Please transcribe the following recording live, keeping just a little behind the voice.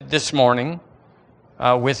this morning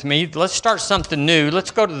with me. Let's start something new.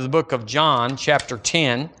 Let's go to the book of John, chapter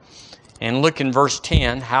 10, and look in verse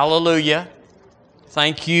 10. Hallelujah.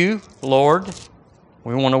 Thank you, Lord.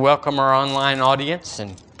 We want to welcome our online audience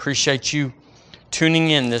and appreciate you tuning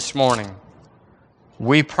in this morning.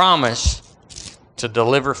 We promise to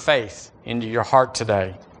deliver faith into your heart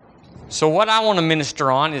today. So what I want to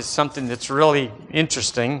minister on is something that's really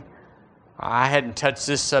interesting. I hadn't touched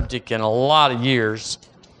this subject in a lot of years,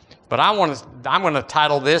 but I'm going to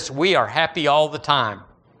title this, We Are Happy All the Time.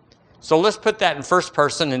 So let's put that in first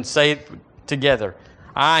person and say it together.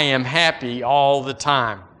 I am happy all the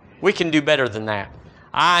time. We can do better than that.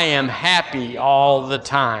 I am happy all the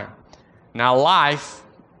time. Now, life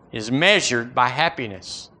is measured by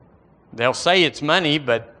happiness. They'll say it's money,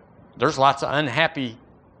 but there's lots of unhappy,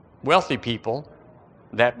 wealthy people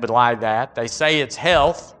that belie that. They say it's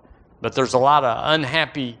health, but there's a lot of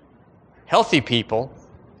unhappy, healthy people.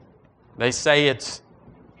 They say it's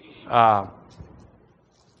your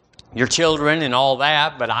children and all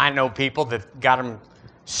that, but I know people that got them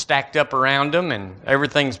stacked up around them and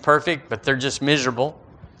everything's perfect, but they're just miserable.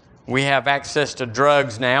 We have access to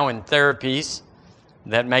drugs now and therapies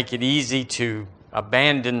that make it easy to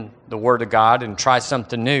abandon the Word of God and try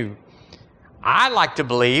something new. I like to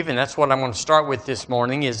believe, and that's what I'm going to start with this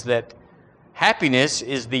morning, is that happiness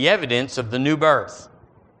is the evidence of the new birth.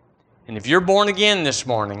 And if you're born again this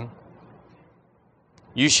morning,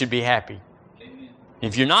 you should be happy. Amen.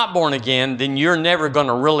 If you're not born again, then you're never going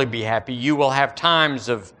to really be happy. You will have times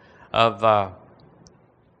of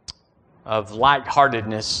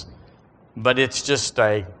lightheartedness, but it's just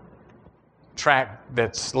a track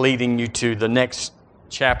that's leading you to the next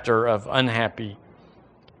chapter of unhappy.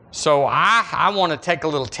 So I want to take a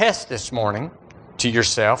little test this morning to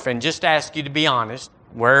yourself and just ask you to be honest,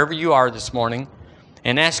 wherever you are this morning,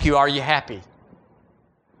 and ask you, are you happy?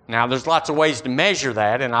 Now, there's lots of ways to measure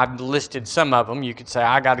that, and I've listed some of them. You could say,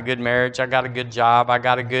 I got a good marriage, I got a good job, I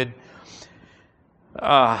got a good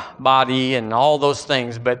body, and all those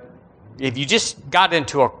things. But if you just got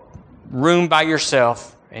into a room by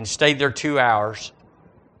yourself and stayed there 2 hours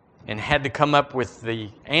and had to come up with the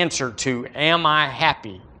answer to, am I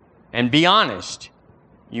happy? And be honest,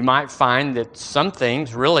 you might find that some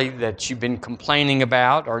things really that you've been complaining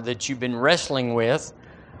about or that you've been wrestling with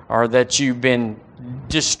or that you've been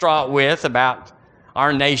distraught with about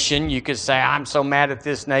our nation. You could say, I'm so mad at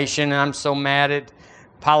this nation and I'm so mad at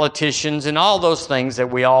politicians and all those things that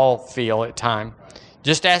we all feel at times.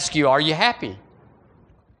 Just ask you, are you happy?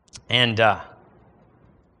 And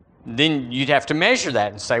then you'd have to measure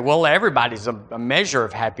that and say, well, everybody's a measure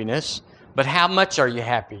of happiness, but how much are you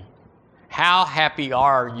happy? How happy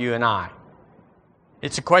are you and I?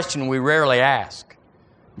 It's a question we rarely ask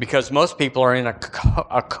because most people are in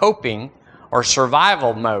a coping or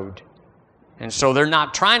survival mode. And so they're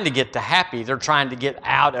not trying to get to happy. They're trying to get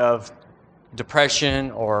out of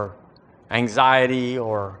depression or anxiety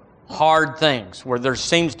or hard things where there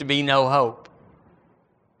seems to be no hope,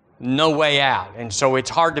 no way out. And so it's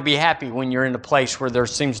hard to be happy when you're in a place where there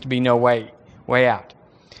seems to be no way out.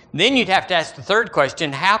 Then you'd have to ask the third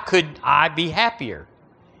question, how could I be happier?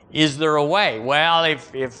 Is there a way? Well,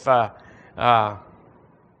 if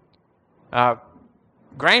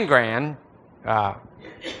Gran,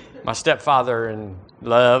 my stepfather in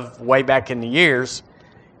love, way back in the years,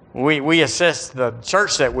 we assessed the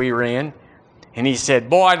church that we were in, and he said,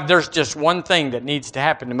 boy, there's just one thing that needs to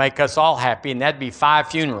happen to make us all happy, and that'd be 5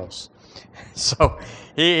 funerals. So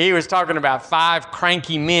he was talking about 5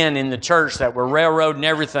 cranky men in the church that were railroading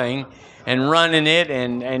everything and running it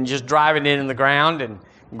and just driving it in the ground and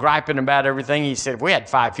griping about everything. He said, if we had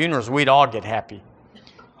 5 funerals, we'd all get happy.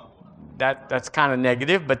 That's kind of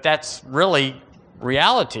negative, but that's really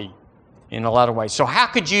reality in a lot of ways. So how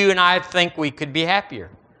could you and I think we could be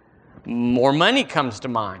happier? More money comes to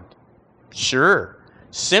mind. Sure.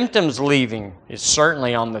 Symptoms leaving is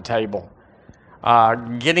certainly on the table.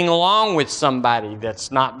 Getting along with somebody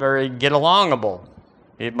that's not very get-alongable.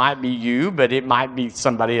 It might be you, but it might be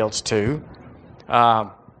somebody else too.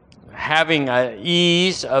 Having an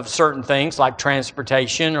ease of certain things like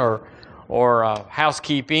transportation or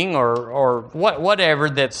housekeeping or whatever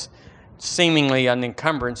that's seemingly an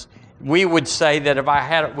encumbrance. We would say that if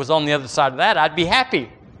I was on the other side of that, I'd be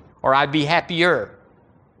happy or I'd be happier.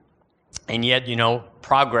 And yet,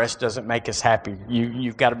 progress doesn't make us happy.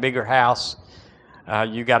 You've got a bigger house.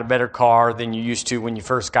 You got a better car than you used to when you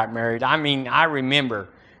first got married. I mean, I remember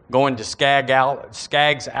going to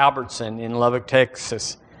Skaggs Albertson in Lubbock,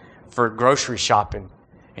 Texas for grocery shopping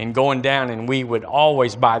and going down, and we would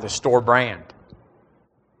always buy the store brand.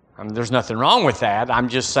 I mean, there's nothing wrong with that. I'm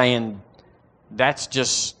just saying that's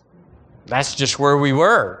just that's just where we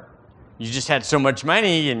were. You just had so much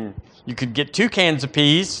money, and you could get 2 cans of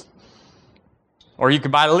peas, or you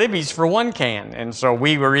could buy Libby's for 1 can. And so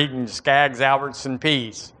we were eating Skaggs, Albertson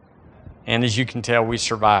peas. And as you can tell, we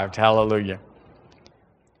survived. Hallelujah.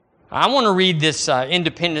 I want to read this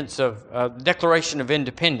Declaration of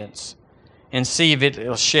Independence and see if it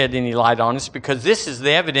will shed any light on us, because this is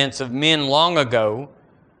the evidence of men long ago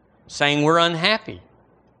saying we're unhappy.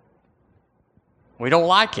 We don't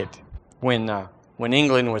like it when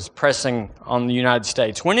England was pressing on the United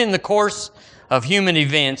States. When in the course of human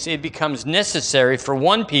events it becomes necessary for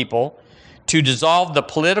one people to dissolve the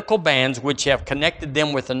political bands which have connected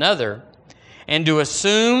them with another, and to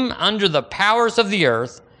assume under the powers of the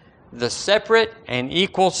earth the separate and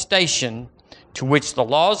equal station to which the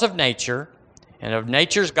laws of nature and of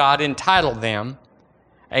nature's God entitle them,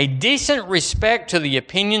 a decent respect to the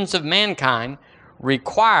opinions of mankind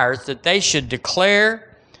requires that they should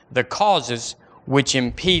declare the causes which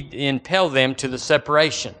impel them to the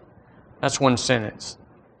separation. That's one sentence.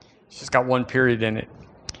 It's just got one period in it.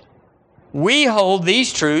 We hold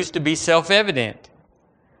these truths to be self-evident,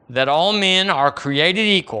 that all men are created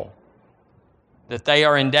equal, that they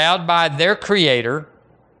are endowed by their Creator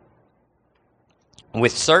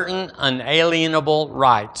with certain unalienable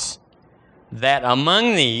rights, that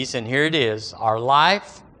among these, and here it is, are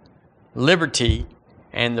life, liberty,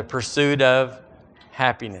 and the pursuit of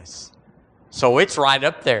happiness. So it's right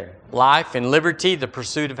up there. Life and liberty, the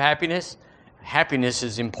pursuit of happiness. Happiness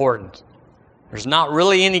is important. There's not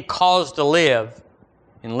really any cause to live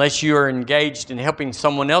unless you are engaged in helping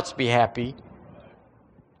someone else be happy,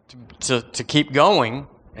 to keep going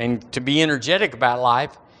and to be energetic about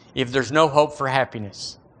life, if there's no hope for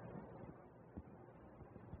happiness.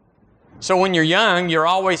 So when you're young, you're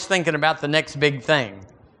always thinking about the next big thing.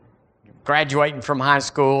 Graduating from high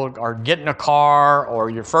school, or getting a car, or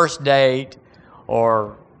your first date,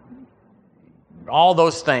 or all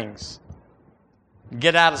those things.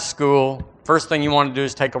 Get out of school. First thing you want to do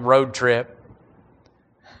is take a road trip.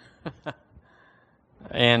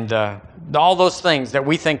 And all those things that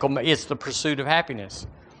we think it's the pursuit of happiness.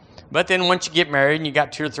 But then once you get married and you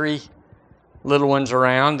got 2 or 3 little ones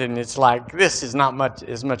around, and it's like, this is not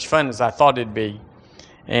as much fun as I thought it'd be.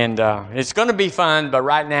 And it's going to be fun, but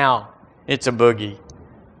right now it's a boogie.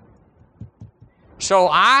 So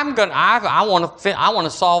I want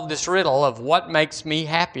to solve this riddle of what makes me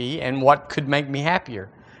happy and what could make me happier,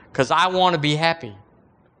 because I want to be happy.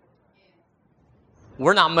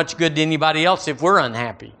 We're not much good to anybody else if we're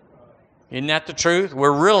unhappy. Isn't that the truth?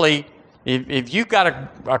 We're really, if you've got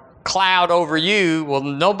a cloud over you,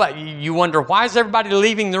 well, you wonder, why is everybody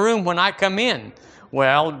leaving the room when I come in?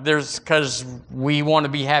 Well, because we want to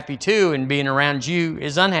be happy too, and being around you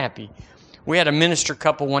is unhappy. We had a minister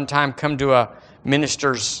couple one time come to a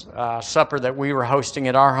minister's supper that we were hosting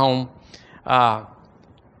at our home,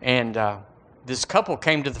 and this couple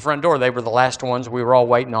came to the front door. They were the last ones. We were all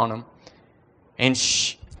waiting on them. And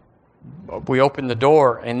we opened the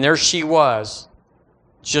door, and there she was,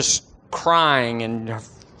 just crying and a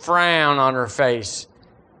frown on her face.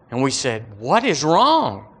 And we said, "What is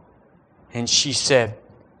wrong?" And she said,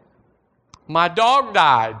 "My dog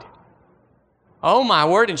died." Oh, my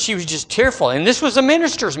word. And she was just tearful. And this was a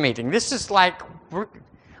minister's meeting. This is like,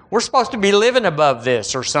 we're supposed to be living above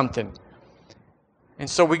this or something. And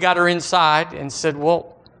so we got her inside and said,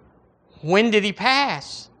 "Well, when did he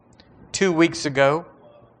pass?" 2 weeks ago.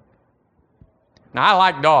 Now, I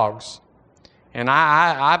like dogs, and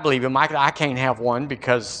I believe him. I can't have one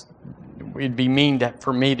because it'd be mean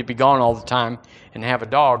for me to be gone all the time and have a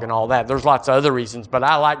dog and all that. There's lots of other reasons, but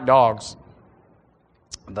I like dogs.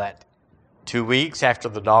 But 2 weeks after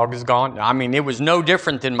the dog is gone, I mean, it was no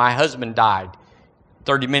different than my husband died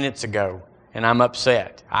 30 minutes ago, and I'm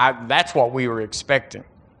upset. That's what we were expecting.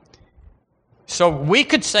 So we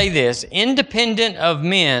could say this: independent of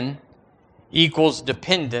men equals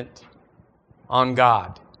dependent on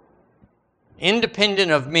God.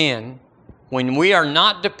 Independent of men, when we are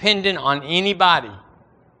not dependent on anybody,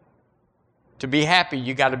 to be happy,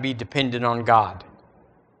 you got to be dependent on God.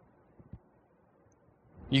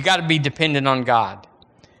 You got to be dependent on God.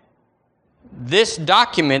 This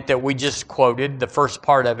document that we just quoted, the first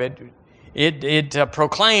part of it, it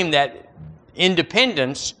proclaimed that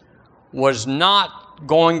independence was not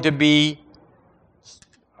going to be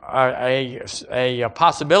a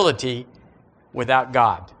possibility without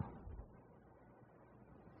God.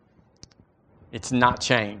 It's not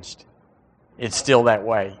changed. It's still that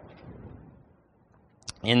way.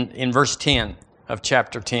 In verse 10 of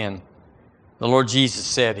chapter 10, the Lord Jesus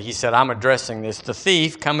said, He said, I'm addressing this, "The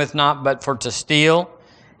thief cometh not but for to steal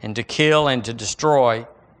and to kill and to destroy.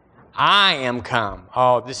 I am come.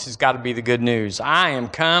 Oh, this has got to be the good news. I am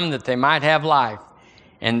come that they might have life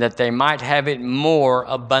and that they might have it more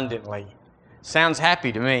abundantly. Sounds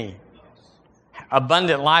happy to me.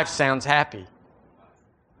 Abundant life sounds happy.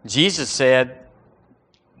 Jesus said,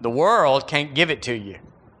 the world can't give it to you.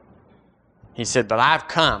 He said, but I've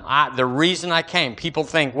come. The reason I came, people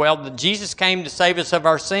think, well, Jesus came to save us of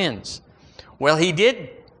our sins. Well, he did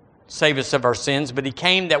save us of our sins, but he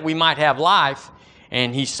came that we might have life,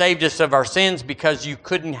 and he saved us of our sins because you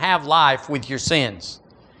couldn't have life with your sins.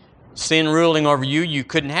 Sin ruling over you, you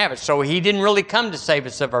couldn't have it. So he didn't really come to save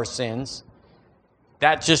us of our sins.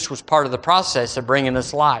 That just was part of the process of bringing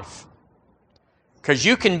us life. Because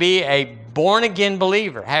you can be a born-again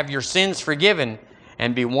believer, have your sins forgiven,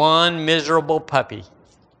 and be one miserable puppy.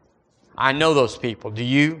 I know those people. Do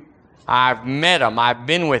you? I've met them. I've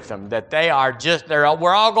been with them. That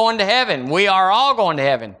we're all going to heaven. We are all going to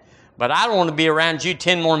heaven. But I don't want to be around you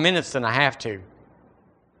 10 more minutes than I have to.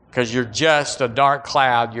 Because you're just a dark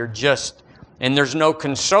cloud. And there's no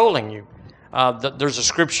consoling you. There's a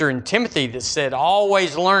scripture in Timothy that said,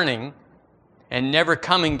 always learning and never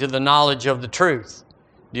coming to the knowledge of the truth.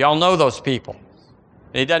 Do y'all know those people?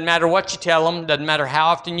 It doesn't matter what you tell them, doesn't matter how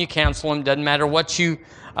often you counsel them, doesn't matter what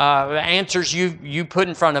answers you put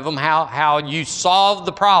in front of them, how you solve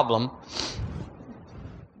the problem.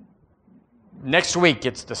 Next week,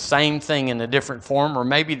 it's the same thing in a different form, or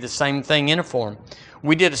maybe the same thing in a form.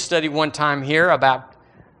 We did a study one time here about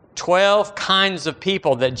 12 kinds of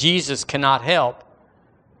people that Jesus cannot help,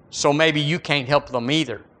 so maybe you can't help them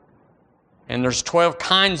either. And there's 12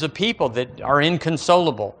 kinds of people that are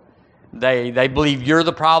inconsolable. They believe you're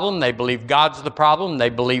the problem. They believe God's the problem. They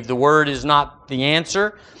believe the Word is not the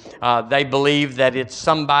answer. They believe that it's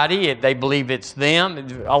somebody. They believe it's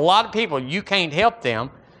them. A lot of people, you can't help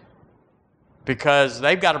them because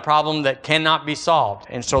they've got a problem that cannot be solved,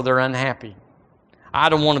 and so they're unhappy. I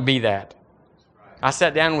don't want to be that. I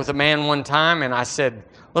sat down with a man one time, and I said,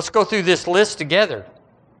 let's go through this list together.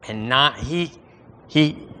 And 9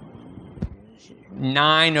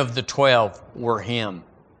 of the 12 were him.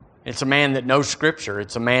 It's a man that knows Scripture.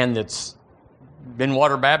 It's a man that's been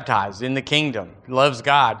water baptized in the kingdom, loves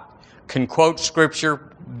God, can quote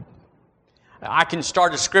Scripture. I can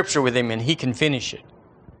start a Scripture with him and he can finish it.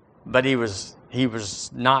 But he was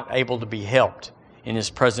not able to be helped in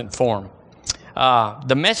his present form.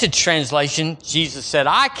 The Message translation, Jesus said,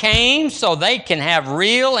 I came so they can have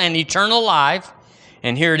real and eternal life.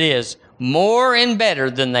 And here it is, more and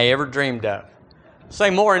better than they ever dreamed of.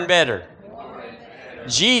 Say more and better.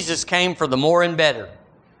 Jesus came for the more and better.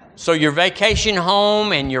 So your vacation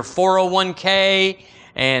home and your 401k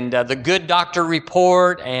and the good doctor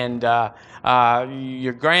report and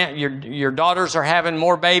your daughters are having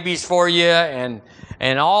more babies for you and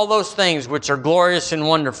all those things which are glorious and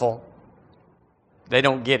wonderful, they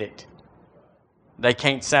don't get it. They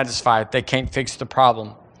can't satisfy it. They can't fix the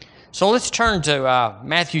problem. So let's turn to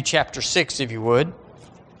Matthew chapter 6, if you would.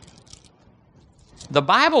 The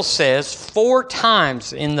Bible says 4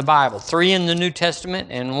 times in the Bible, 3 in the New Testament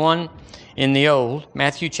and 1 in the Old,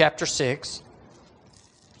 Matthew chapter 6,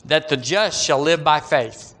 that the just shall live by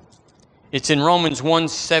faith. It's in Romans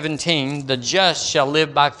 1:17, the just shall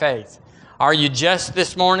live by faith. Are you just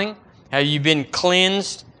this morning? Have you been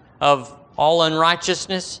cleansed of all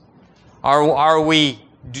unrighteousness?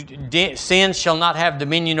 Sin shall not have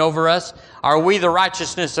dominion over us? Are we the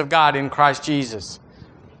righteousness of God in Christ Jesus?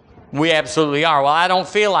 We absolutely are. Well, I don't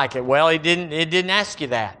feel like it. Well, it didn't ask you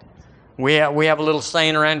that. We have a little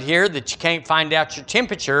saying around here that you can't find out your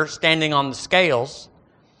temperature standing on the scales,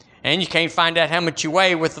 and you can't find out how much you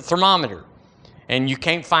weigh with the thermometer, and you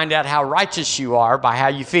can't find out how righteous you are by how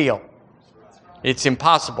you feel. It's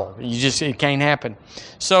impossible. It can't happen.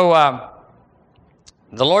 So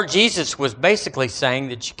the Lord Jesus was basically saying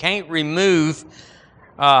that you can't remove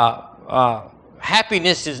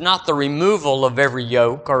happiness is not the removal of every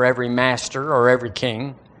yoke or every master or every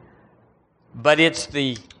king, but it's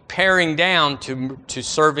the paring down to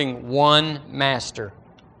serving one master.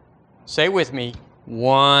 Say with me,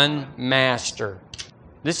 one master.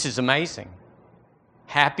 This is amazing.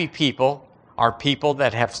 Happy people are people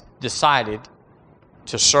that have decided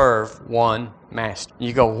to serve one master.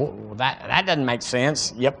 You go, well, that doesn't make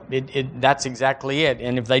sense. Yep, that's exactly it.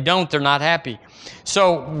 And if they don't, they're not happy.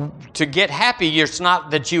 So to get happy, it's not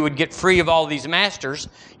that you would get free of all these masters.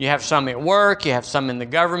 You have some at work, you have some in the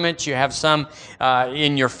government, you have some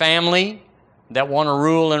in your family that want to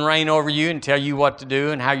rule and reign over you and tell you what to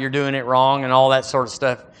do and how you're doing it wrong and all that sort of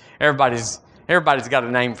stuff. Everybody's got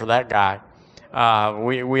a name for that guy.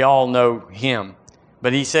 We all know him.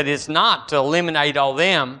 But he said it's not to eliminate all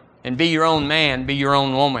them, And be your own man, be your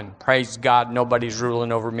own woman. Praise God, nobody's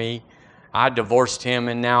ruling over me. I divorced him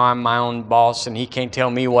and now I'm my own boss and he can't tell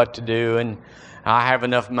me what to do. And I have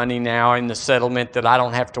enough money now in the settlement that I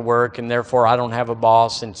don't have to work and therefore I don't have a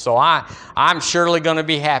boss. And so I'm surely going to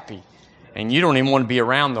be happy. And you don't even want to be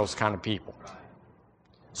around those kind of people.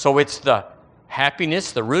 So it's the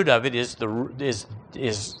happiness, the root of it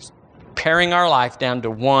is paring our life down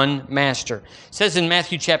to one master. It says in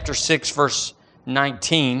Matthew chapter 6, verse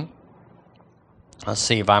 19. Let's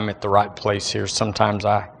see if I'm at the right place here. Sometimes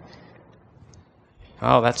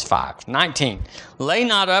that's 5. 19. Lay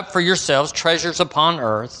not up for yourselves treasures upon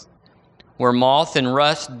earth, where moth and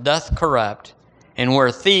rust doth corrupt, and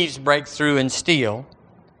where thieves break through and steal.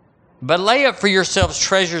 But lay up for yourselves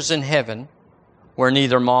treasures in heaven, where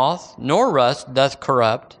neither moth nor rust doth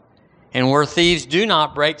corrupt, and where thieves do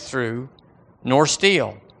not break through nor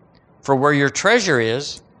steal. For where your treasure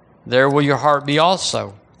is, there will your heart be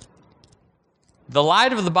also. The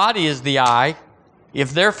light of the body is the eye.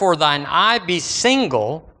 If therefore thine eye be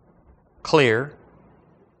single, clear,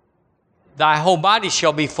 thy whole body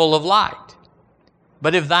shall be full of light.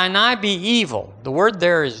 But if thine eye be evil, the word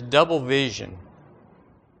there is double vision,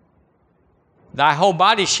 thy whole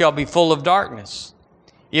body shall be full of darkness.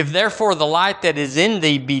 If therefore the light that is in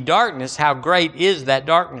thee be darkness, how great is that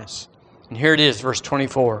darkness? And here it is, verse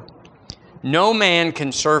 24. No man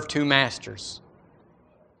can serve two masters.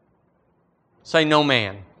 Say no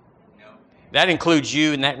man. That includes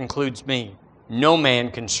you and that includes me. No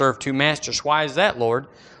man can serve two masters. Why is that, Lord?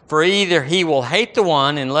 For either he will hate the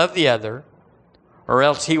one and love the other, or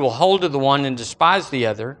else he will hold to the one and despise the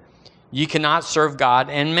other. You cannot serve God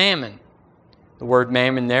and mammon. The word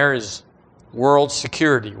mammon there is world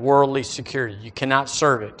security, worldly security. You cannot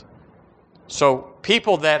serve it. So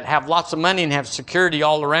people that have lots of money and have security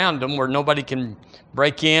all around them where nobody can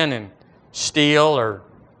break in and steal or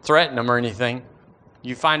threaten them or anything,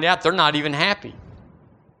 you find out they're not even happy.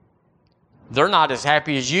 They're not as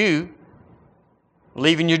happy as you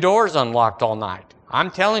leaving your doors unlocked all night. I'm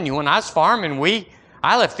telling you, when I was farming,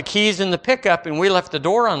 I left the keys in the pickup and we left the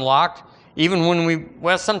door unlocked. Even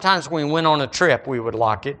when sometimes when we went on a trip, we would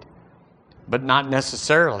lock it, but not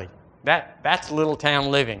necessarily. That's little town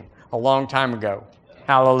living a long time ago.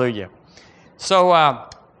 Hallelujah. So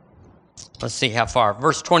let's see how far.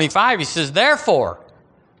 Verse 25, he says, therefore,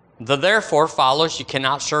 the therefore follows, you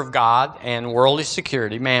cannot serve God and worldly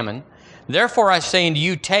security, mammon. Therefore I say unto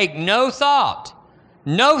you, take no thought.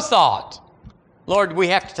 No thought. Lord, we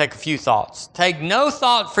have to take a few thoughts. Take no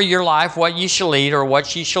thought for your life, what ye shall eat or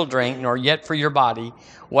what ye shall drink, nor yet for your body,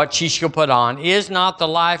 what ye shall put on. Is not the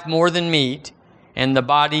life more than meat, and the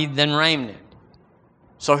body than raiment?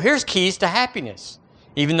 So here's keys to happiness.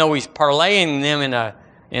 Even though he's parlaying them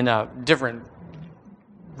in a different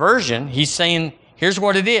version, he's saying, here's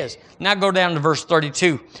what it is. Now go down to verse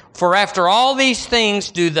 32. For after all these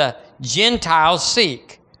things do the Gentiles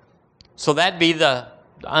seek. So that'd be the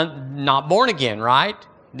not born again, right?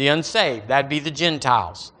 The unsaved. That'd be the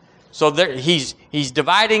Gentiles. So there, he's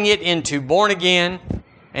dividing it into born again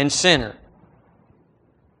and sinner.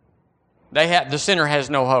 The sinner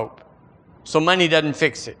has no hope. So money doesn't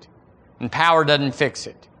fix it. And power doesn't fix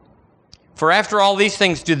it. For after all these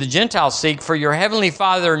things do the Gentiles seek, for your heavenly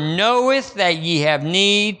Father knoweth that ye have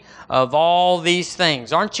need of all these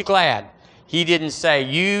things. Aren't you glad? He didn't say,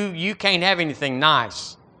 you can't have anything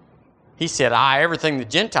nice. He said, everything the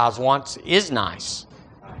Gentiles wants is nice.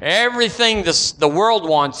 Everything the world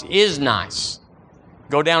wants is nice.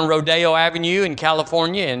 Go down Rodeo Avenue in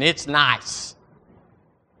California and it's nice.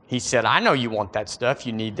 He said, I know you want that stuff.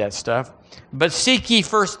 You need that stuff. But seek ye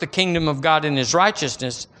first the kingdom of God and his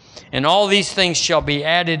righteousness, and all these things shall be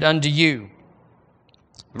added unto you.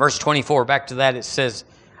 Verse 24, back to that, it says,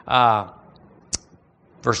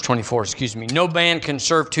 verse 24, no man can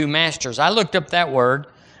serve two masters. I looked up that word.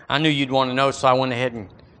 I knew you'd want to know, so I went ahead and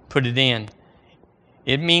put it in.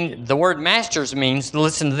 The word masters means,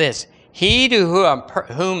 listen to this, he to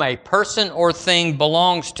whom a person or thing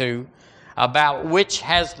belongs to, about which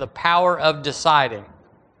has the power of deciding.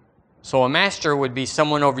 So a master would be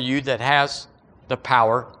someone over you that has the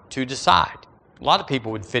power to decide. A lot of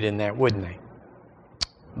people would fit in that, wouldn't they?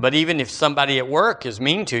 But even if somebody at work is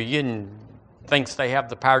mean to you and thinks they have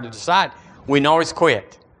the power to decide, we can always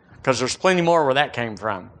quit, because there's plenty more where that came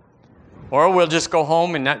from. Or we'll just go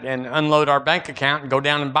home and unload our bank account and go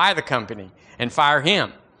down and buy the company and fire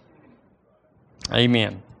him.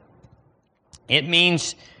 Amen. It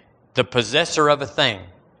means the possessor of a thing.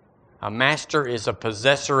 A master is a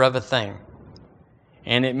possessor of a thing.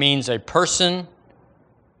 And it means a person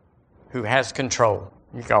who has control.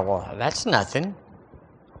 You go, well, that's nothing.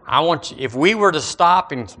 if we were to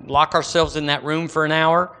stop and lock ourselves in that room for an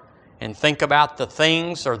hour and think about the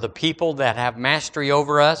things or the people that have mastery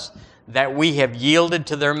over us, that we have yielded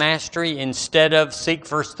to their mastery instead of seek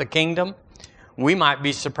first the kingdom, we might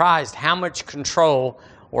be surprised how much control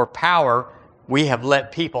or power we have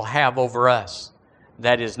let people have over us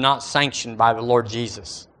that is not sanctioned by the Lord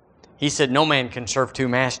Jesus. He said no man can serve two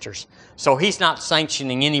masters. So He's not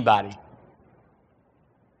sanctioning anybody.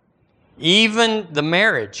 Even the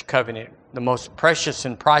marriage covenant, the most precious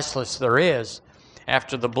and priceless there is,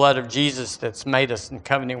 after the blood of Jesus that's made us in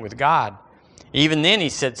covenant with God, even then He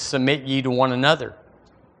said, submit ye to one another.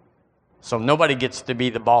 So nobody gets to be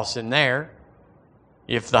the boss in there.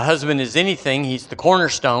 If the husband is anything, he's the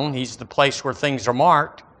cornerstone. He's the place where things are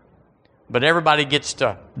marked. But everybody gets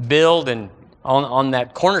to build and on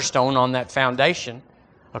that cornerstone, on that foundation,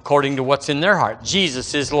 according to what's in their heart.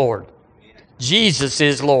 Jesus is Lord. Jesus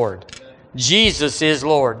is Lord. Jesus is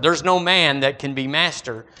Lord. There's no man that can be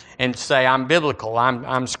master and say, I'm biblical,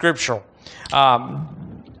 I'm scriptural. 1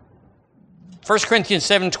 Corinthians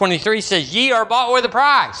 7:23 says, ye are bought with a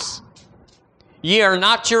price. Ye are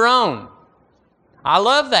not your own. I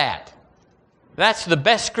love that. That's the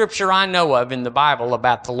best scripture I know of in the Bible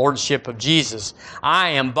about the lordship of Jesus. I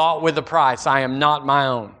am bought with a price. I am not my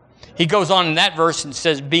own. He goes on in that verse and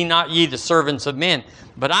says, be not ye the servants of men,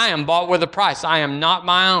 but I am bought with a price. I am not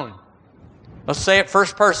my own. Let's say it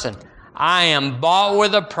first person. I am bought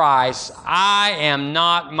with a price. I am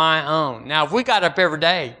not my own. Now, if we got up every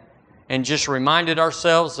day and just reminded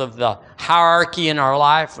ourselves of the hierarchy in our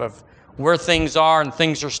life of where things are and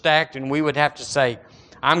things are stacked, and we would have to say,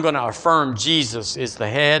 I'm going to affirm Jesus is the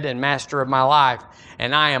head and master of my life,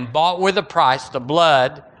 and I am bought with a price, the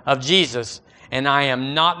blood of Jesus, and I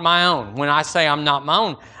am not my own. When I say I'm not my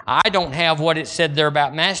own, I don't have what it said there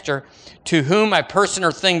about master, to whom a person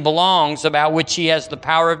or thing belongs, about which he has the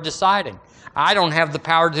power of deciding. I don't have the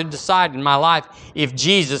power to decide in my life if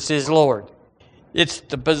Jesus is Lord. It's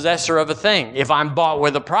the possessor of a thing. If I'm bought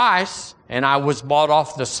with a price, and I was bought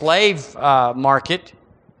off the slave market,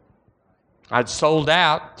 I'd sold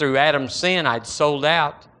out through Adam's sin. I'd sold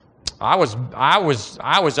out. I was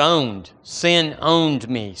owned. Sin owned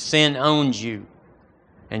me. Sin owns you.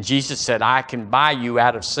 And Jesus said, I can buy you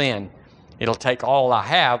out of sin. It'll take all I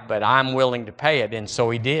have, but I'm willing to pay it. And so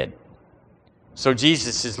He did. So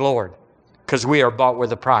Jesus is Lord, because we are bought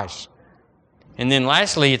with a price. And then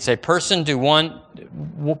lastly, it's a person who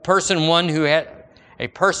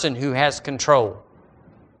has control.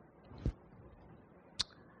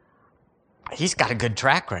 He's got a good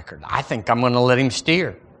track record. I think I'm going to let him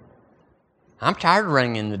steer. I'm tired of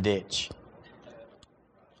running in the ditch.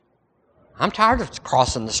 I'm tired of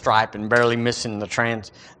crossing the stripe and barely missing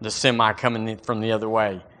the semi coming from the other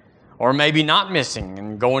way. Or maybe not missing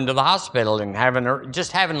and going to the hospital and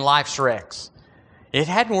having life's wrecks. It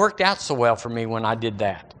hadn't worked out so well for me when I did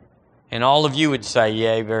that. And all of you would say,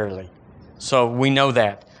 yea, verily. So we know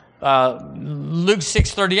that. Luke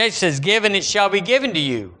 6:38 says, give and it shall be given to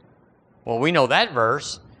you. Well, we know that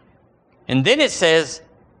verse. And then it says,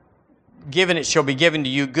 give and it shall be given to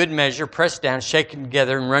you, good measure, pressed down, shaken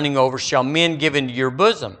together, and running over, shall men give into your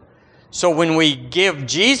bosom. So when we give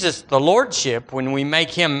Jesus the lordship, when we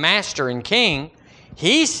make Him master and king,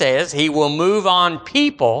 He says He will move on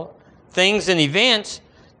people, things and events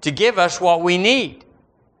to give us what we need.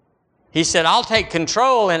 He said, I'll take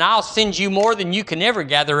control and I'll send you more than you can ever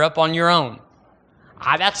gather up on your own.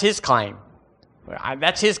 That's His claim.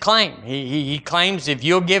 That's His claim. He claims if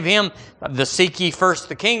you'll give Him the seek ye first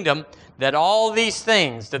the kingdom, that all these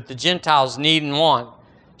things that the Gentiles need and want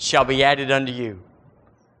shall be added unto you.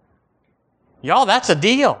 Y'all, that's a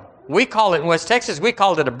deal. We call it in West Texas, we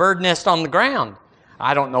called it a bird nest on the ground.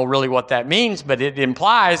 I don't know really what that means, but it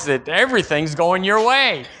implies that everything's going your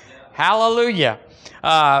way. Hallelujah.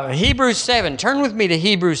 Hebrews 7. Turn with me to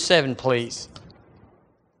Hebrews 7, please.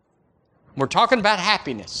 We're talking about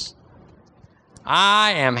happiness.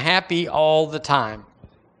 I am happy all the time.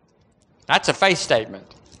 That's a faith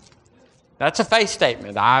statement. That's a faith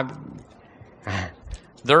statement.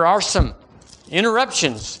 There are some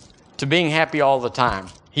interruptions to being happy all the time.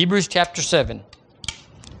 Hebrews chapter 7.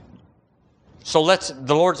 So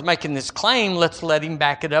the Lord's making this claim, let's let Him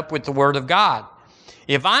back it up with the Word of God.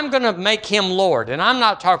 If I'm going to make Him Lord, and I'm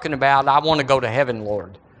not talking about I want to go to heaven,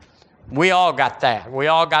 Lord. We all got that. We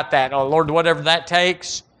all got that. Oh, Lord, whatever that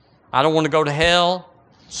takes, I don't want to go to hell.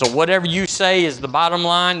 So whatever you say is the bottom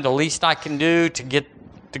line, the least I can do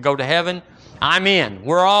to go to heaven, I'm in.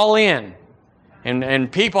 We're all in.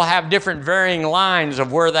 And people have different varying lines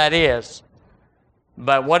of where that is.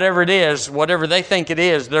 But whatever it is, whatever they think it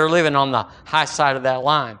is, they're living on the high side of that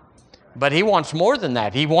line. But He wants more than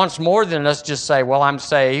that. He wants more than us just say, well, I'm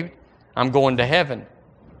saved, I'm going to heaven.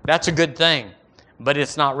 That's a good thing, but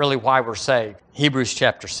it's not really why we're saved. Hebrews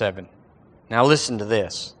chapter 7. Now listen to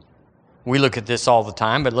this. We look at this all the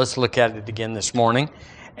time, but let's look at it again this morning.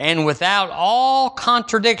 And without all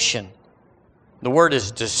contradiction, the word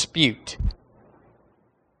is dispute.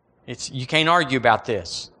 You can't argue about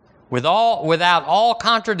this. Without all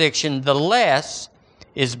contradiction, the less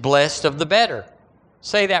is blessed of the better.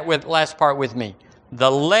 Say that last part with me. The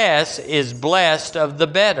less is blessed of the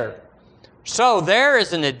better. So there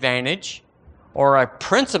is an advantage or a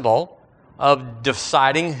principle of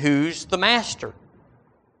deciding who's the master.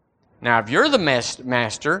 Now, if you're the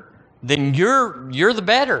master, then you're the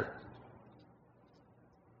better.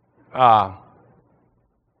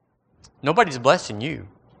 Nobody's blessing you.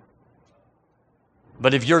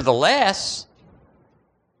 But if you're the less,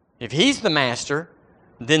 if He's the master,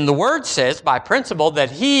 then the Word says by principle that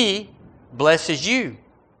He blesses you.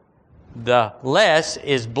 The less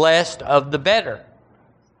is blessed of the better.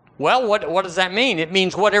 Well, what does that mean? It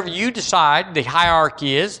means whatever you decide the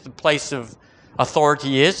hierarchy is, the place of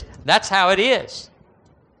authority is, that's how it is.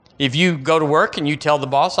 If you go to work and you tell the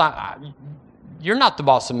boss, you're not the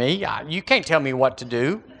boss of me. You can't tell me what to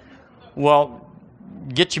do. Well,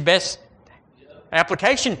 get your best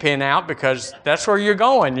application pen out because that's where you're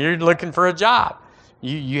going. You're looking for a job.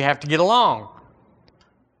 You have to get along.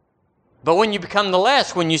 But when you become the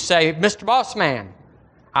less, when you say, Mr. Boss Man,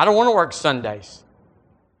 I don't want to work Sundays.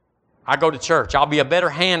 I go to church. I'll be a better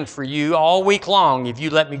hand for you all week long if you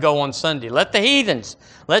let me go on Sunday. Let the heathens,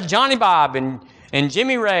 let Johnny Bob and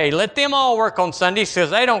Jimmy Ray, let them all work on Sundays because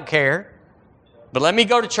they don't care. But let me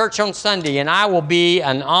go to church on Sunday and I will be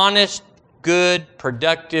an honest, good,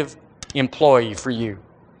 productive employee for you.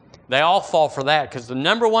 They all fall for that because the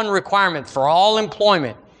number one requirement for all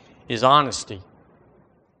employment is honesty.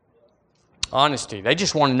 Honesty. They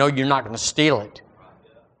just want to know you're not going to steal it.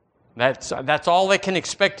 That's all they can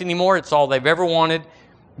expect anymore. It's all they've ever wanted,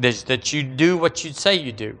 is that you do what you say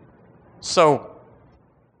you do. So,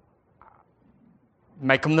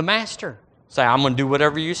 make them the master. Say, I'm going to do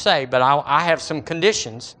whatever you say, but I have some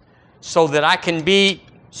conditions so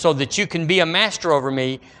that you can be a master over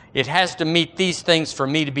me. It has to meet these things for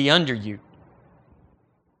me to be under you.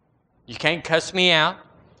 You can't cuss me out.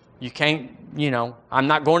 You can't, I'm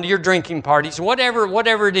not going to your drinking parties,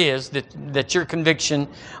 whatever it is that your conviction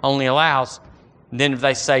only allows. Then if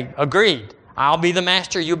they say, agreed, I'll be the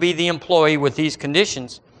master, you'll be the employee with these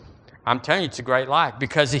conditions. I'm telling you, it's a great life.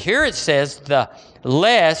 Because here it says, the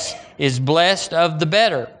less is blessed of the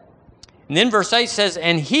better. And then verse 8 says,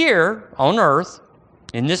 and here on earth,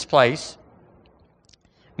 in this place,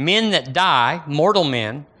 men that die, mortal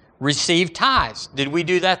men, receive tithes. Did we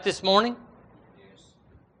do that this morning?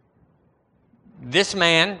 This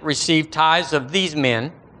man received tithes of these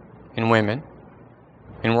men and women,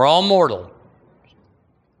 and we're all mortal.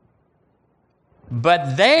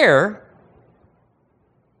 But there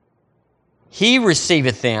he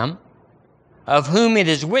receiveth them, of whom it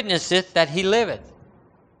is witnesseth that he liveth.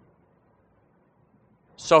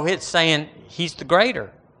 So it's saying he's the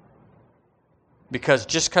greater. Because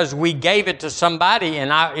just because we gave it to somebody,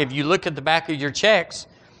 and if you look at the back of your checks,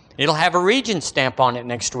 it'll have a Regions stamp on it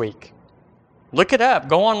next week. Look it up.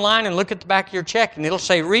 Go online and look at the back of your check, and it'll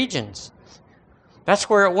say Regions. That's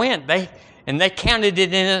where it went. They counted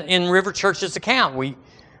it in River Church's account.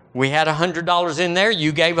 We had $100 in there.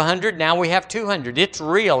 You gave $100. Now we have $200. It's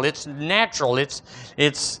real. It's natural.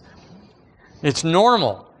 It's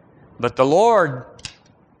normal. But the Lord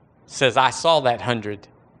says, I saw that 100,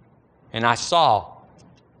 and I saw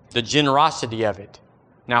the generosity of it.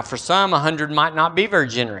 Now, for some, 100 might not be very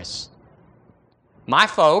generous. My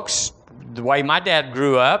folks, the way my dad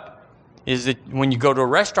grew up, is that when you go to a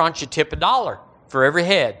restaurant, you tip $1 for every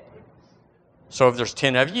head. So if there's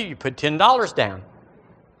 10 of you, you put $10 down.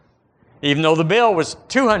 Even though the bill was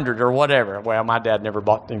 $200 or whatever. Well, my dad never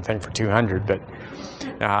bought anything for $200,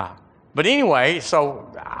 but anyway,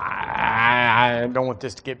 so I don't want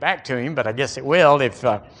this to get back to him, but I guess it will.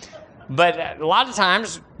 But a lot of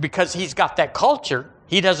times, because he's got that culture,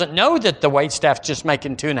 he doesn't know that the waitstaff's just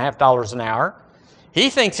making $2.50 an hour. He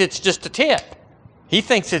thinks it's just a tip. He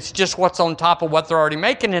thinks it's just what's on top of what they're already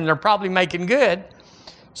making, and they're probably making good.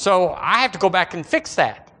 So I have to go back and fix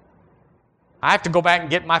that. I have to go back and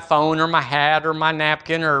get my phone or my hat or my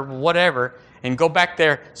napkin or whatever and go back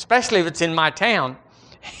there, especially if it's in my town,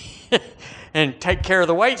 and take care of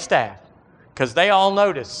the waitstaff because they all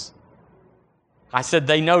notice. I said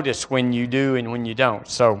they notice when you do and when you don't.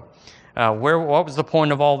 So what was the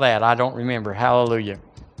point of all that? I don't remember. Hallelujah.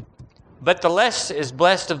 But the less is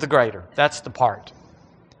blessed of the greater. That's the part.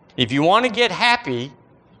 If you want to get happy,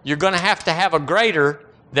 you're going to have a greater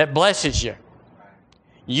that blesses you.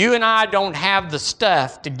 You and I don't have the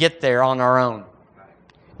stuff to get there on our own.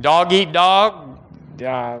 Dog eat dog,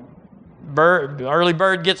 early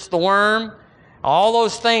bird gets the worm. All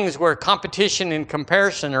those things where competition and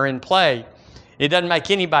comparison are in play, it doesn't make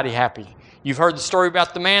anybody happy. You've heard the story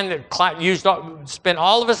about the man that spent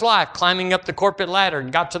all of his life climbing up the corporate ladder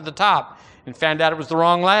and got to the top and found out it was the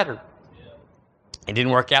wrong ladder. It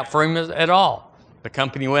didn't work out for him at all. The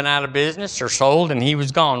company went out of business or sold and he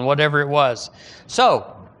was gone, whatever it was.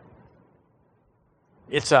 So,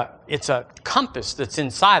 it's a compass that's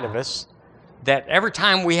inside of us that every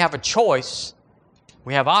time we have a choice,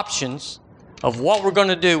 we have options of what we're going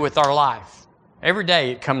to do with our life. Every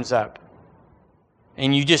day it comes up.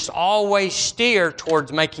 And you just always steer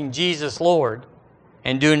towards making Jesus Lord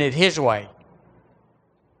and doing it His way.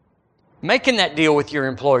 Making that deal with your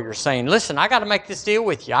employer, saying, listen, I got to make this deal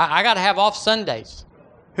with you. I got to have off Sundays.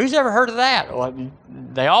 Who's ever heard of that? Well,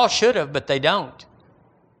 they all should have, but they don't.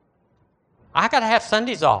 I got to have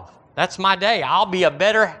Sundays off. That's my day. I'll be a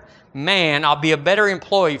better man. I'll be a better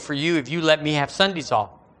employee for you if you let me have Sundays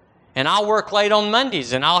off. And I'll work late on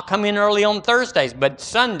Mondays, and I'll come in early on Thursdays, but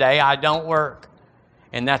Sunday I don't work.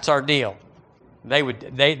 And that's our deal.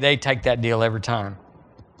 They take that deal every time.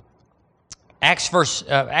 Acts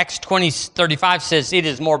 20:35 says, it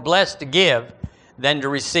is more blessed to give than to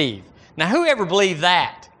receive. Now, who ever believed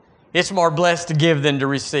that? It's more blessed to give than to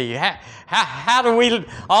receive. How do we,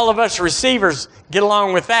 all of us receivers, get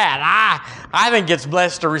along with that? I think it's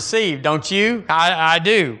blessed to receive, don't you? I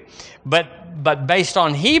do. But based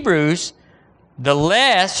on Hebrews, the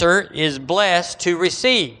lesser is blessed to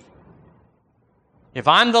receive. If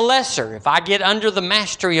I'm the lesser, if I get under the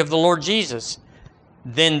mastery of the Lord Jesus,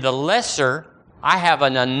 then the lesser, I have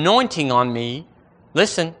an anointing on me,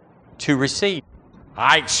 listen, to receive.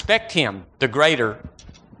 I expect Him, the greater,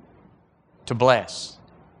 to bless.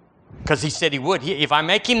 Because He said He would. If I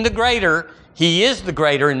make Him the greater, He is the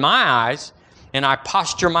greater in my eyes, and I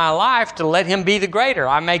posture my life to let Him be the greater.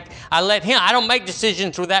 I don't make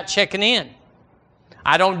decisions without checking in.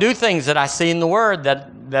 I don't do things that I see in the Word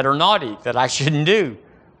that are naughty, that I shouldn't do.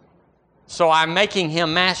 So I'm making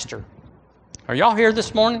Him master. Are y'all here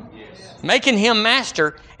this morning? Yes. Making Him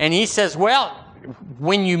master, and He says, well,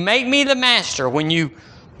 when you make me the master, when you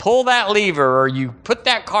pull that lever or you put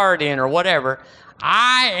that card in or whatever,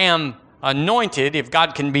 I am anointed, if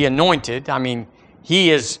God can be anointed. I mean, He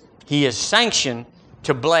is sanctioned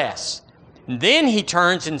to bless. And then He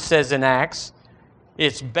turns and says in Acts,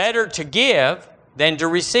 it's better to give than to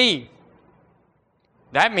receive.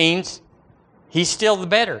 That means He's still the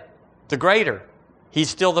better, the greater. He's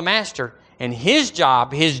still the master. And His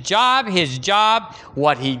job,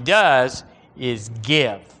 what He does is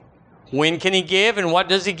give. When can He give and what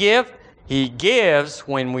does He give? He gives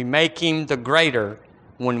when we make Him the greater,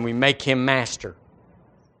 when we make Him master.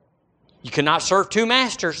 You cannot serve two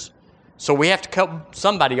masters, so we have to cut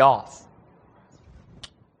somebody off.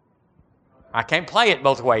 I can't play it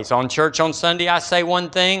both ways. On church on Sunday, I say one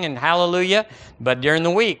thing and hallelujah, but during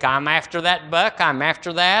the week, I'm after that buck, I'm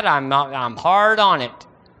after that, I'm hard on it.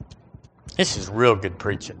 This is real good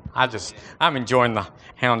preaching. I'm enjoying the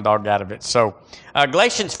hound dog out of it. So,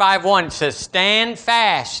 Galatians 5:1 says, stand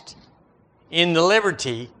fast in the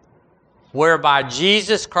liberty whereby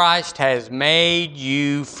Jesus Christ has made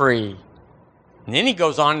you free. And then he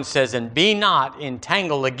goes on and says, and be not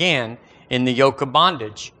entangled again in the yoke of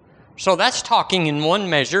bondage. So that's talking in one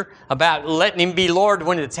measure about letting Him be Lord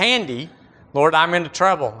when it's handy. Lord, I'm into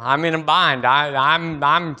trouble. I'm in a bind.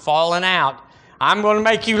 I'm falling out. I'm going to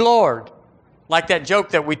make you Lord. Like that joke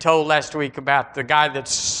that we told last week about the guy that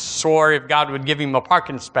swore if God would give him a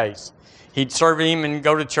parking space, he'd serve Him and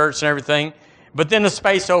go to church and everything. But then the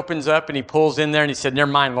space opens up and he pulls in there and he said, never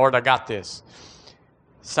mind, Lord, I got this.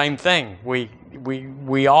 Same thing.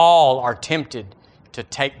 We all are tempted to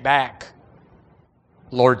take back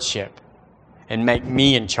lordship and make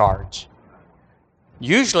me in charge.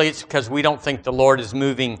 Usually it's because we don't think the Lord is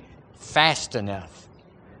moving fast enough.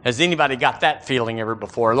 Has anybody got that feeling ever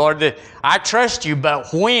before? Lord, I trust you,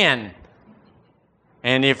 but when?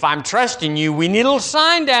 And if I'm trusting you, we need a little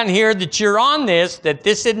sign down here that you're on this, that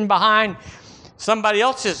this isn't behind somebody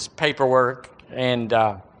else's paperwork. And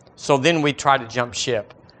so then we try to jump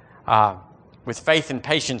ship. With faith and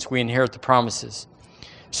patience, we inherit the promises.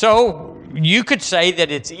 So you could say that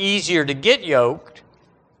it's easier to get yoked.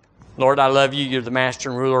 Lord, I love you. You're the master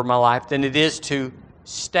and ruler of my life. Than it is to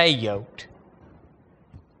stay yoked.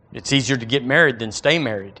 It's easier to get married than stay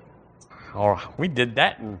married. Oh, we did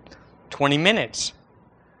that in 20 minutes.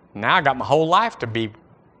 Now I got my whole life to be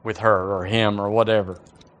with her or him or whatever.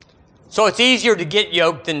 So it's easier to get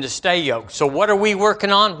yoked than to stay yoked. So what are we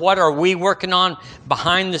working on? What are we working on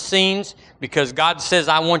behind the scenes? Because God says,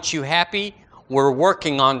 I want you happy. We're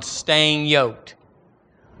working on staying yoked.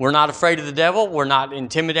 We're not afraid of the devil. We're not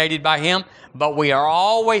intimidated by him. But we are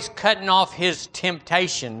always cutting off his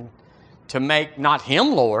temptation to make not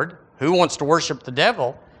him Lord. Who wants to worship the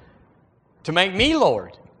devil? To make me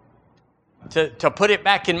Lord. To put it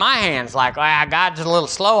back in my hands like, God's a little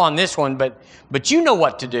slow on this one, but you know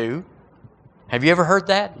what to do. Have you ever heard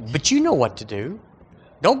that? But you know what to do.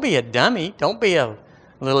 Don't be a dummy. Don't be a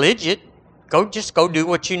little idiot. Just go do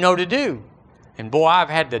what you know to do. And boy, I've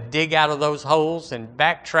had to dig out of those holes and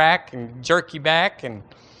backtrack and jerk you back. And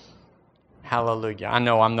hallelujah. I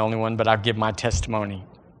know I'm the only one, but I'll give my testimony.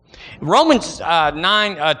 Romans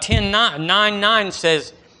 9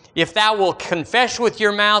 says, if thou wilt confess with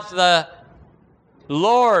your mouth the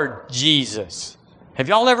Lord Jesus. Have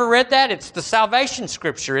y'all ever read that? It's the salvation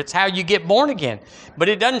scripture. It's how you get born again. But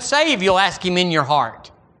it doesn't say if you'll ask him in your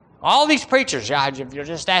heart. All these preachers, if you'll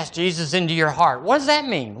just ask Jesus into your heart. What does that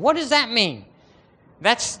mean? What does that mean?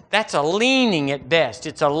 That's a leaning at best.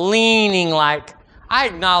 It's a leaning like, I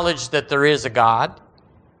acknowledge that there is a God.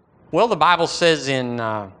 Well, the Bible says in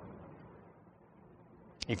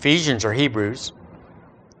Ephesians or Hebrews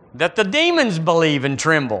that the demons believe and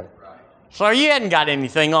tremble. So you hadn't got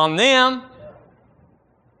anything on them.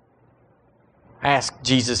 Ask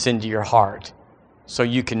Jesus into your heart so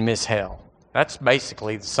you can miss hell. That's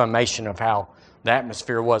basically the summation of how the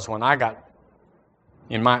atmosphere was when I got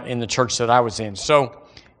in the church that I was in. So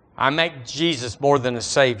I make Jesus more than a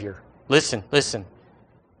Savior. Listen.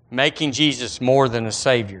 Making Jesus more than a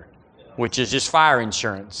Savior, which is just fire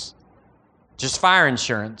insurance. Just fire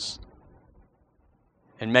insurance.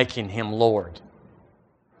 And making him Lord.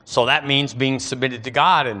 So that means being submitted to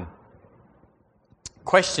God and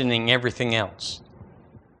questioning everything else.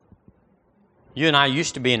 You and I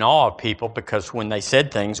used to be in awe of people because when they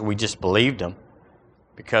said things, we just believed them.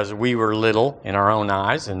 Because we were little in our own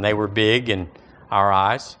eyes and they were big in our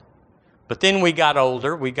eyes. But then we got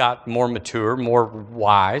older, we got more mature, more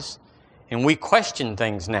wise, and we question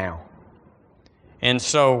things now. And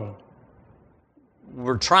so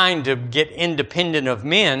we're trying to get independent of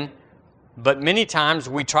men, but many times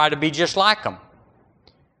we try to be just like them.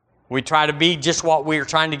 We try to be just what we're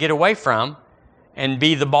trying to get away from and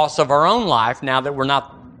be the boss of our own life now that we're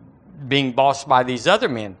not being bossed by these other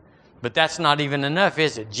men. But that's not even enough,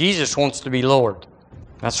 is it? Jesus wants to be Lord.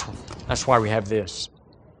 That's why we have this.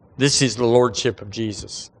 This is the Lordship of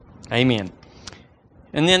Jesus. Amen.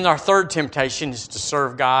 And then our third temptation is to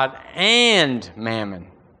serve God and mammon.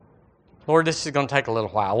 Lord, this is going to take a little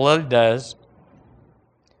while. Well, it does.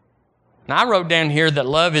 Now, I wrote down here that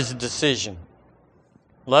love is a decision.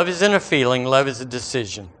 Love isn't a feeling. Love is a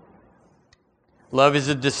decision. Love is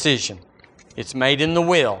a decision. It's made in the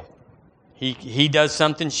will. He does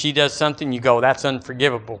something, she does something, you go, that's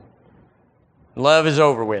unforgivable. Love is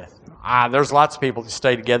over with. There's lots of people that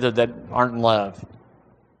stay together that aren't in love.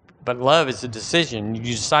 But love is a decision. You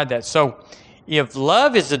decide that. So if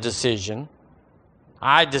love is a decision,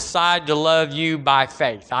 I decide to love you by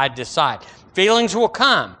faith. I decide. Feelings will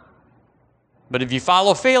come. But if you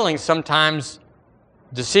follow feelings, sometimes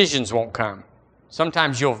decisions won't come.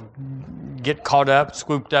 Sometimes you'll get caught up,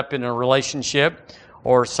 swooped up in a relationship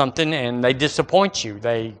or something, and they disappoint you.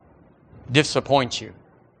 They disappoint you.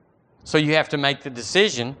 So you have to make the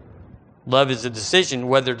decision. Love is a decision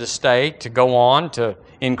whether to stay, to go on, to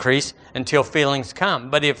increase until feelings come.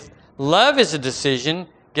 But if love is a decision,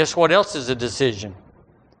 guess what else is a decision?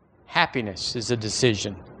 Happiness is a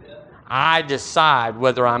decision. I decide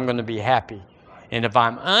whether I'm going to be happy. And if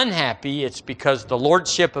I'm unhappy, it's because the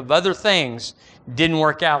lordship of other things didn't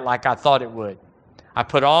work out like I thought it would. I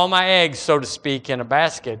put all my eggs, so to speak, in a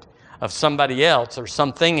basket of somebody else or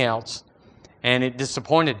something else, and it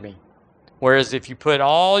disappointed me. Whereas if you put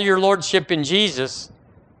all your lordship in Jesus,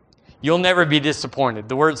 you'll never be disappointed.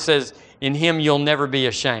 The word says, in him you'll never be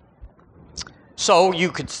ashamed. So you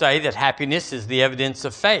could say that happiness is the evidence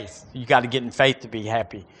of faith. You got to get in faith to be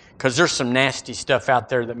happy, because there's some nasty stuff out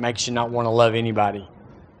there that makes you not want to love anybody.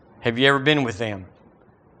 Have you ever been with them?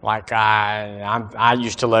 Like, I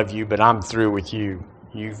used to love you, but I'm through with you.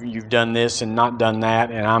 You've done this and not done that,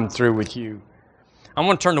 and I'm through with you. I'm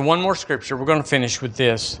going to turn to one more scripture. We're going to finish with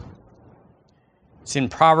this. It's in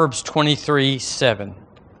Proverbs 23:7.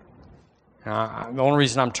 The only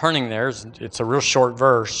reason I'm turning there is it's a real short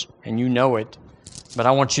verse, and you know it, but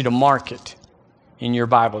I want you to mark it in your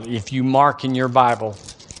Bible. If you mark in your Bible,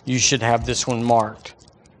 you should have this one marked.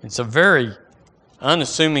 It's a very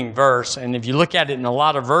unassuming verse, and if you look at it in a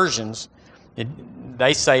lot of versions,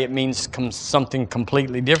 they say it means something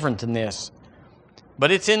completely different than this.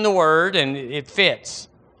 But it's in the Word and it fits.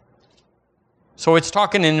 So it's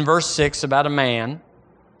talking in verse 6 about a man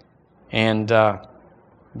and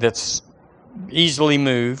that's easily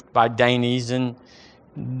moved by dainties and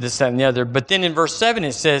this, that, and the other. But then in verse 7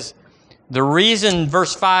 it says, the reason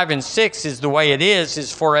verse 5 and 6 is the way it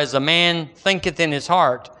is for as a man thinketh in his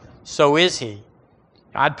heart, so is he.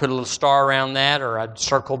 I'd put a little star around that, or I'd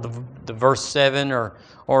circle the verse 7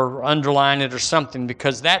 or underline it or something,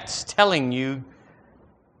 because that's telling you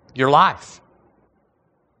your life.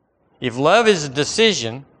 If love is a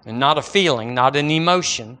decision and not a feeling, not an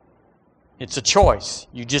emotion, it's a choice.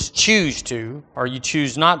 You just choose to or you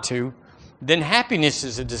choose not to, then happiness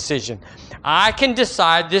is a decision. I can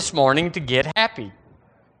decide this morning to get happy.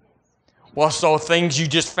 Well, so things you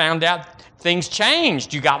just found out, things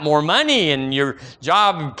changed. You got more money and your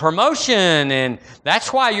job promotion, and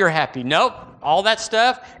that's why you're happy. Nope, all that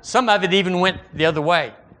stuff, some of it even went the other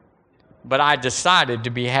way. But I decided to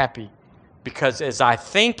be happy because as I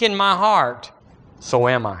think in my heart, so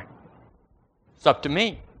am I. It's up to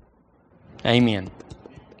me. Amen.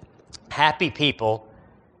 Happy people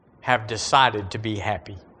have decided to be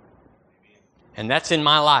happy. And that's in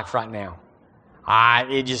my life right now.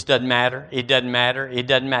 It just doesn't matter. It doesn't matter. It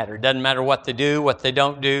doesn't matter. It doesn't matter what they do, what they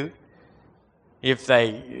don't do.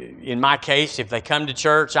 In my case, if they come to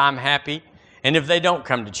church, I'm happy. And if they don't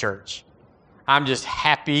come to church, I'm just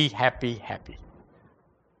happy, happy, happy.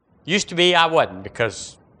 Used to be, I wasn't,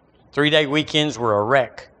 because 3-day weekends were a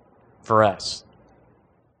wreck for us.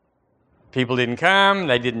 People didn't come,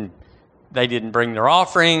 they didn't bring their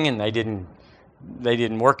offering, and they didn't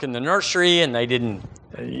work in the nursery, and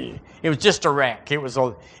it was just a wreck. It was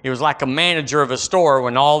like a manager of a store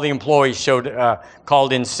when all the employees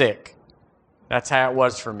called in sick. That's how it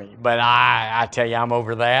was for me. But I tell you, I'm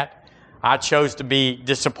over that. I chose to be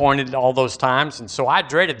disappointed all those times, and so I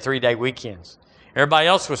dreaded 3-day weekends. Everybody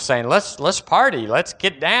else was saying, let's party, let's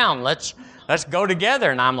get down, let's go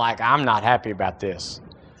together, and I'm like, I'm not happy about this.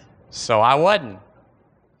 So I wasn't.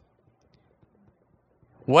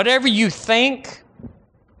 Whatever you think,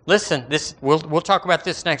 listen, we'll talk about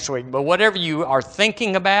this next week, but whatever you are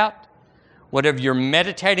thinking about, whatever you're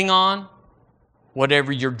meditating on,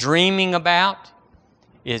 whatever you're dreaming about,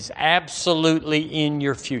 is absolutely in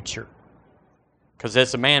your future. Because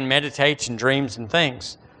as a man meditates and dreams and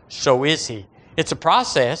thinks, so is he. It's a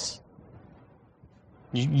process.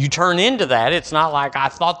 You turn into that. It's not like I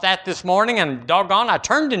thought that this morning and doggone, I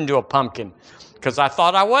turned into a pumpkin because I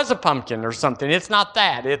thought I was a pumpkin or something. It's not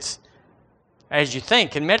that. It's as you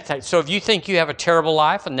think and meditate. So if you think you have a terrible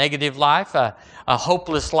life, a negative life, a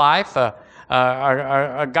hopeless life,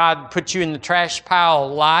 a God put you in the trash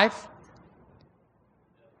pile life,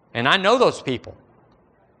 and I know those people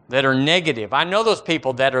that are negative. I know those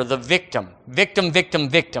people that are the victim.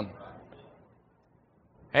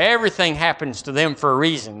 Everything happens to them for a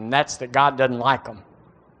reason, and that's that God doesn't like them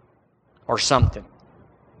or something.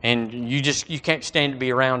 And you can't stand to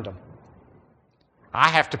be around them. I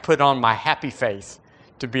have to put on my happy faith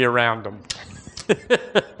to be around them.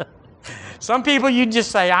 Some people you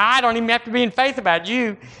just say, I don't even have to be in faith about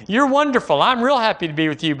you. You're wonderful. I'm real happy to be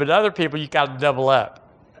with you. But other people, you got to double up.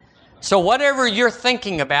 So whatever you're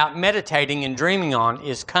thinking about, meditating and dreaming on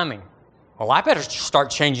is coming. Well, I better start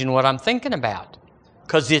changing what I'm thinking about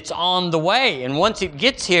because it's on the way. And once it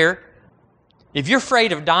gets here, if you're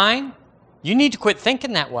afraid of dying, you need to quit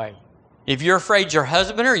thinking that way. If you're afraid your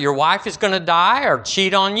husband or your wife is going to die or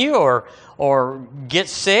cheat on you or get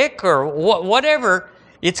sick or whatever,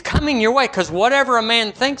 it's coming your way because whatever a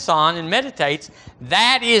man thinks on and meditates,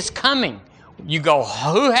 that is coming. You go,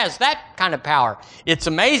 who has that kind of power? It's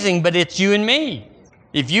amazing, but it's you and me.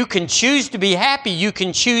 If you can choose to be happy, you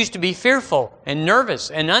can choose to be fearful and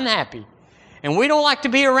nervous and unhappy. And we don't like to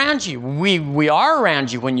be around you. We are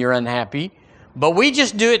around you when you're unhappy, but we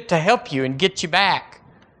just do it to help you and get you back.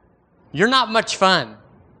 You're not much fun.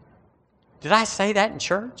 Did I say that in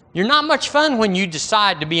church? You're not much fun when you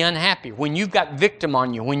decide to be unhappy, when you've got victim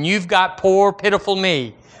on you, when you've got poor, pitiful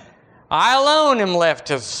me. I alone am left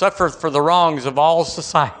to suffer for the wrongs of all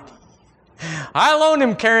society. I alone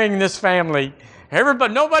am carrying this family.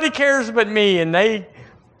 Nobody cares but me, and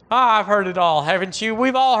I've heard it all, haven't you?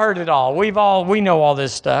 We've all heard it all. We know all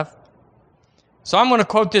this stuff. So I'm going to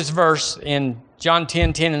quote this verse in John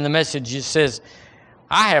 10:10 in the Message. It says,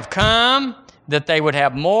 I have come that they would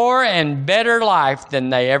have more and better life than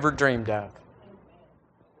they ever dreamed of.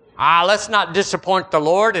 Let's not disappoint the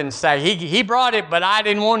Lord and say, He brought it, but I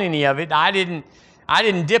didn't want any of it. I didn't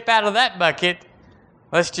dip out of that bucket.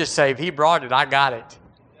 Let's just say, if He brought it, I got it.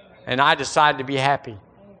 And I decided to be happy.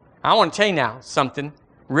 I want to tell you now something.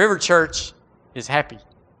 River Church is happy.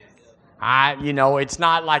 It's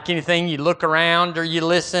not like anything you look around or you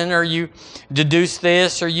listen or you deduce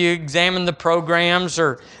this or you examine the programs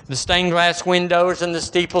or the stained glass windows and the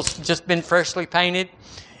steeple's just been freshly painted.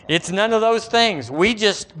 It's none of those things. We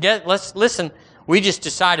just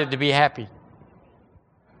decided to be happy.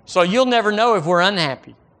 So you'll never know if we're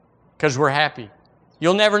unhappy because we're happy.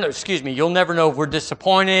 You'll never know if we're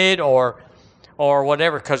disappointed or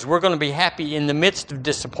whatever, because we're going to be happy in the midst of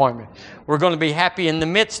disappointment. We're going to be happy in the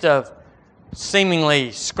midst of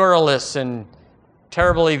seemingly scurrilous and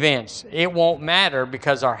terrible events. It won't matter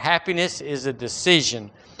because our happiness is a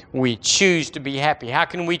decision. We choose to be happy. How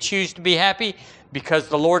can we choose to be happy? Because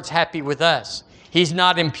the Lord's happy with us. He's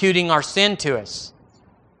not imputing our sin to us.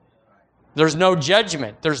 There's no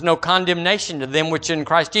judgment. There's no condemnation to them which are in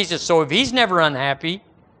Christ Jesus. So if He's never unhappy,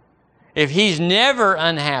 if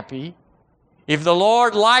the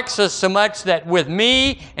Lord likes us so much that with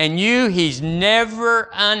me and you, He's never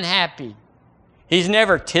unhappy. He's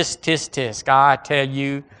never tisk. I tell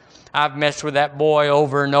you, I've messed with that boy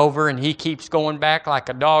over and over, and he keeps going back like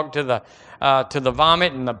a dog to the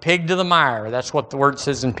vomit and the pig to the mire. That's what the word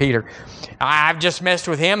says in Peter. I've just messed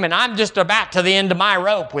with him, and I'm just about to the end of my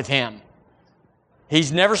rope with him.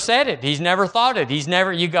 He's never said it. He's never thought it.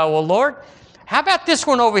 You go, well, Lord, how about this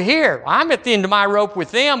one over here? I'm at the end of my rope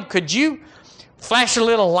with them. Could you flash a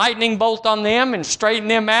little lightning bolt on them and straighten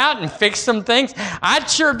them out and fix some things? I'd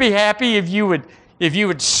sure be happy if you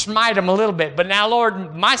would smite them a little bit. But now,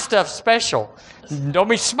 Lord, my stuff's special. Don't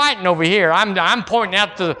be smiting over here. I'm pointing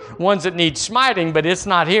out the ones that need smiting, but it's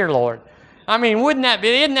not here, Lord. I mean, isn't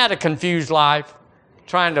that a confused life?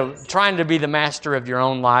 Trying to be the master of your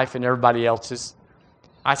own life and everybody else's.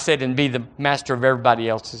 I said, and be the master of everybody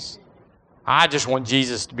else's. I just want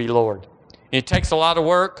Jesus to be Lord. It takes a lot of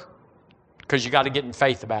work because you got to get in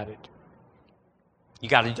faith about it. You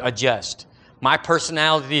got to adjust. My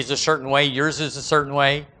personality is a certain way. Yours is a certain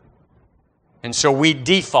way. And so we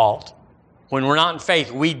default. When we're not in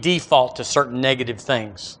faith, we default to certain negative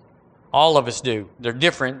things. All of us do. They're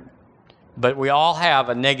different, but we all have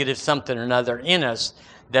a negative something or another in us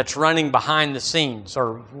that's running behind the scenes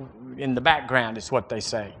or in the background is what they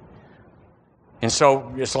say. And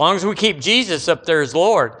so as long as we keep Jesus up there as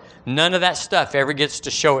Lord, none of that stuff ever gets to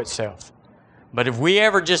show itself. But if we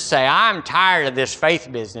ever just say, I'm tired of this faith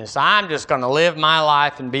business, I'm just going to live my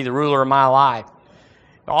life and be the ruler of my life,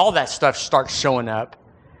 all that stuff starts showing up,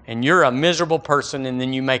 and you're a miserable person, and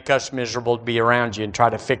then you make us miserable to be around you and try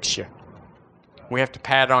to fix you. We have to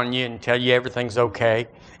pat on you and tell you everything's okay.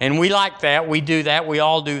 And we like that. We do that. We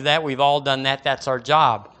all do that. We've all done that. That's our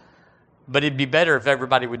job. But it'd be better if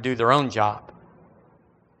everybody would do their own job.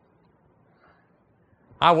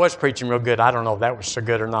 I was preaching real good. I don't know if that was so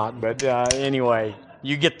good or not. But anyway,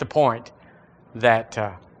 you get the point.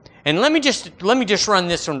 And let me just run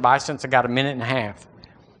this one by since I got a minute and a half.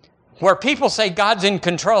 Where people say God's in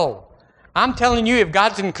control. I'm telling you, if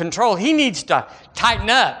God's in control, He needs to tighten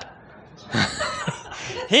up.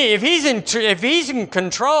 If he's in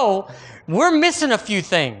control, we're missing a few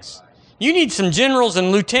things. You need some generals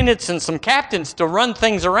and lieutenants and some captains to run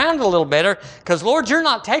things around a little better because, Lord, you're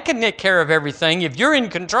not taking care of everything. If you're in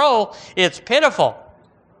control, it's pitiful.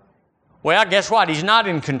 Well, guess what? He's not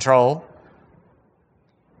in control.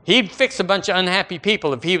 He'd fix a bunch of unhappy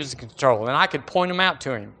people if He was in control, and I could point them out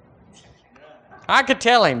to Him. I could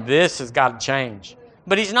tell Him, this has got to change.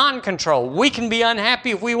 But He's not in control. We can be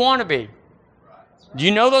unhappy if we want to be. Do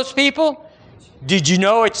you know those people? Did you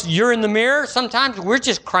know you're in the mirror? Sometimes we're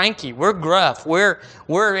just cranky. We're gruff. We're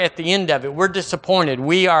at the end of it. We're disappointed.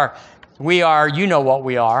 We are, you know what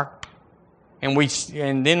we are.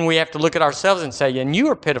 And then we have to look at ourselves and say, and you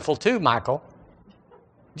are pitiful too, Michael.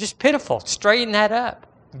 Just pitiful. Straighten that up.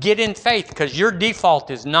 Get in faith because your default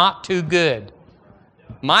is not too good.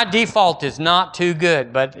 My default is not too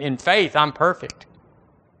good, but in faith, I'm perfect.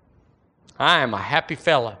 I am a happy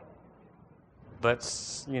fella. But,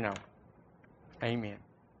 amen.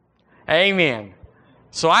 Amen.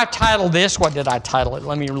 So I titled this, what did I title it?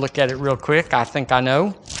 Let me look at it real quick. I think I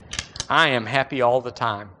know. I am happy all the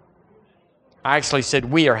time. I actually said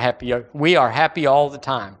we are happy all the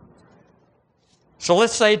time. So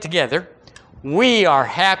let's say it together. We are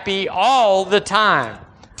happy all the time.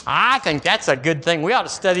 I think that's a good thing. We ought to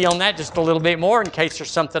study on that just a little bit more in case there's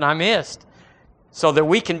something I missed, so that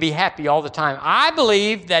we can be happy all the time. I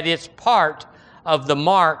believe that it's part of the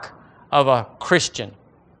mark of a Christian.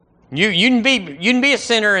 You can be a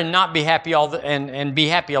sinner and not be happy and be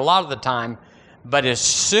happy a lot of the time, but as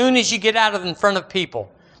soon as you get out in front of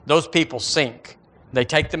people, those people sink. They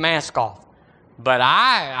take the mask off. But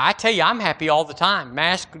I tell you, I'm happy all the time.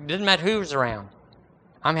 Mask, doesn't matter who's around.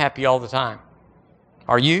 I'm happy all the time.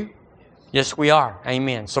 Are you? Yes, we are.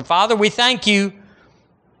 Amen. So, Father, we thank you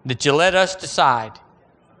that you let us decide.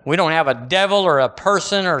 We don't have a devil or a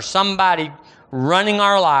person or somebody running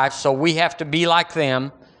our lives, so we have to be like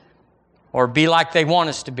them or be like they want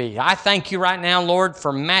us to be. I thank you right now, Lord,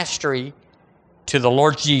 for mastery to the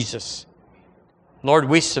Lord Jesus. Lord,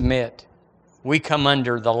 we submit. We come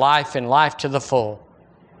under the life and life to the full,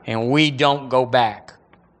 and we don't go back.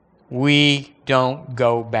 We don't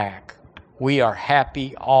go back. We are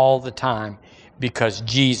happy all the time because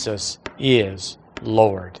Jesus is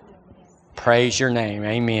Lord. Praise your name.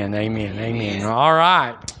 Amen, amen, amen. All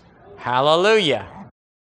right. Hallelujah.